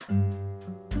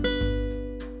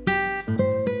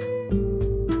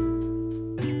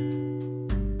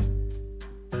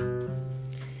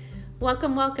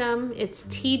Welcome, welcome. It's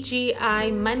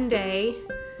TGI Monday.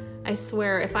 I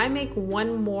swear, if I make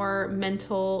one more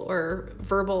mental or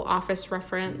verbal office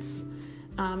reference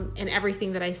in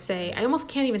everything that I say, I almost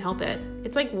can't even help it.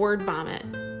 It's like word vomit.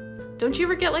 Don't you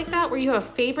ever get like that, where you have a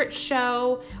favorite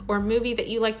show or movie that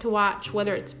you like to watch,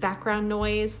 whether it's background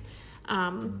noise,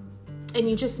 and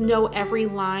you just know every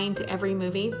line to every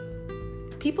movie?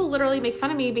 People literally make fun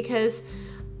of me because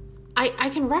I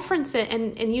can reference it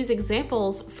and use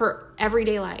examples for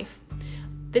everyday life.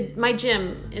 My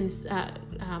gym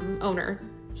owner,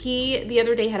 he the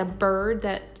other day had a bird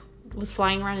that was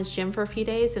flying around his gym for a few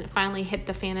days, and it finally hit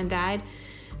the fan and died.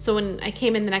 So when I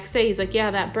came in the next day, he's like, yeah,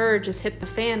 that bird just hit the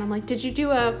fan. I'm like, did you do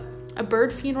a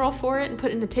bird funeral for it and put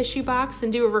it in a tissue box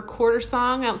and do a recorder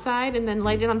song outside and then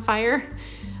light it on fire?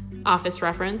 Office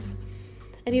reference.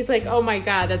 And he's like, oh my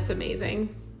God, that's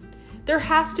amazing. There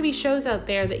has to be shows out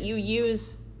there that you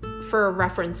use for a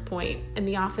reference point, and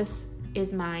The Office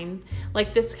is mine.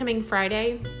 Like this coming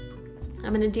Friday,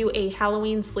 I'm going to do a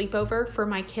Halloween sleepover for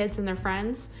my kids and their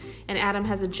friends, and Adam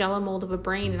has a Jell-O mold of a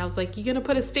brain, and I was like, you going to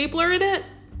put a stapler in it?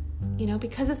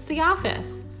 Because it's The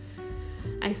Office.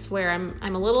 I swear,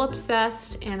 I'm a little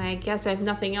obsessed, and I guess I have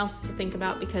nothing else to think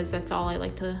about because that's all I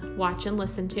like to watch and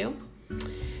listen to.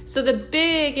 So the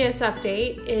biggest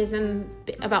update is in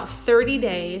about 30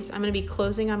 days, I'm going to be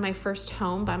closing on my first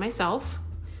home by myself,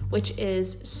 which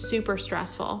is super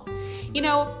stressful.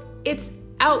 It's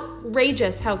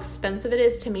outrageous how expensive it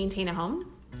is to maintain a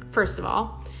home, first of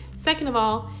all. Second of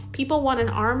all, people want an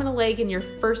arm and a leg in your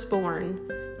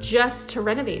firstborn just to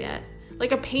renovate it.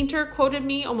 Like a painter quoted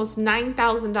me almost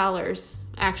 $9,000,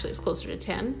 actually it's closer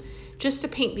to $10,000, just to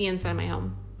paint the inside of my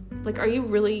home. Like, are you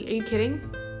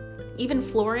kidding? Even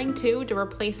flooring too, to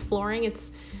replace flooring,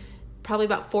 it's probably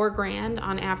about $4,000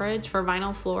 on average for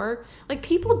vinyl floor. Like,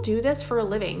 people do this for a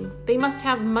living. They must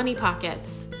have money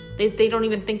pockets. They don't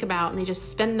even think about, and they just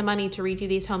spend the money to redo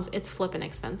these homes. It's flippin'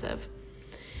 expensive.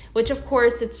 Which, of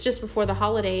course, it's just before the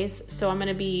holidays, so I'm going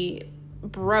to be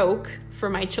broke for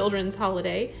my children's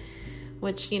holiday,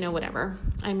 which, whatever.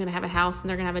 I'm going to have a house, and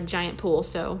they're going to have a giant pool,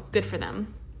 so good for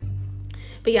them.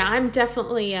 But yeah, I'm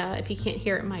definitely, if you can't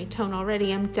hear it in my tone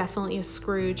already, I'm definitely a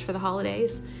Scrooge for the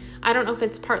holidays. I don't know if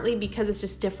it's partly because it's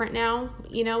just different now,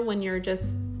 when you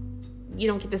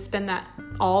don't get to spend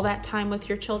all that time with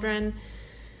your children,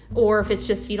 or if it's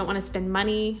just you don't want to spend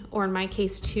money, or in my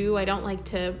case too, I don't like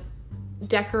to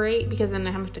decorate because then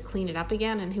I have to clean it up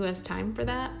again, and who has time for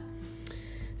that?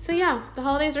 So yeah, the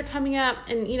holidays are coming up,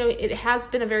 and it has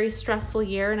been a very stressful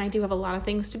year, and I do have a lot of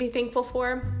things to be thankful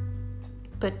for.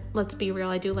 But let's be real,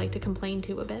 I do like to complain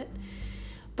too a bit.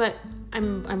 But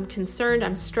I'm concerned,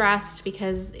 I'm stressed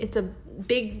because it's a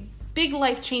big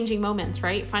life-changing moments,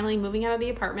 right? Finally moving out of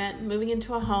the apartment, moving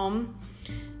into a home,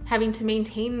 having to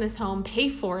maintain this home, pay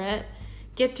for it,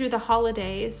 get through the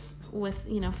holidays with,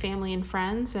 family and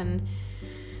friends, and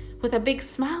with a big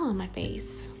smile on my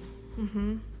face.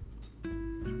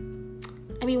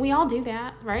 We all do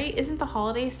that, right? Isn't the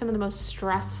holidays some of the most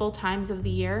stressful times of the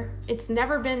year? It's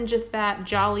never been just that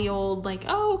jolly old, like,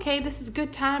 oh, okay, this is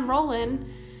good time rolling.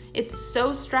 It's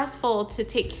so stressful to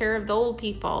take care of the old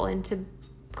people and to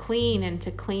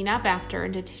clean up after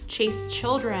and to chase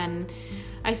children.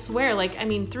 I swear,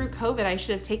 through COVID, I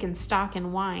should have taken stock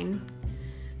in wine.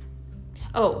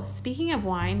 Oh, speaking of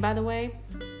wine, by the way,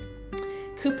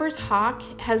 Cooper's Hawk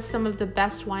has some of the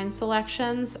best wine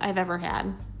selections I've ever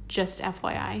had. Just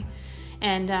FYI.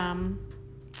 And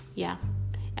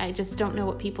I just don't know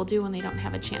what people do when they don't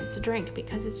have a chance to drink,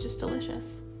 because it's just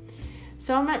delicious.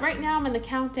 So right now I'm in the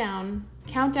countdown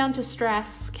to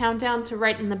stress, countdown to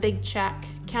writing the big check,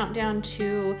 countdown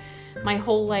to my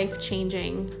whole life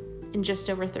changing in just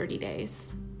over 30 days.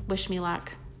 Wish me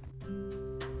luck.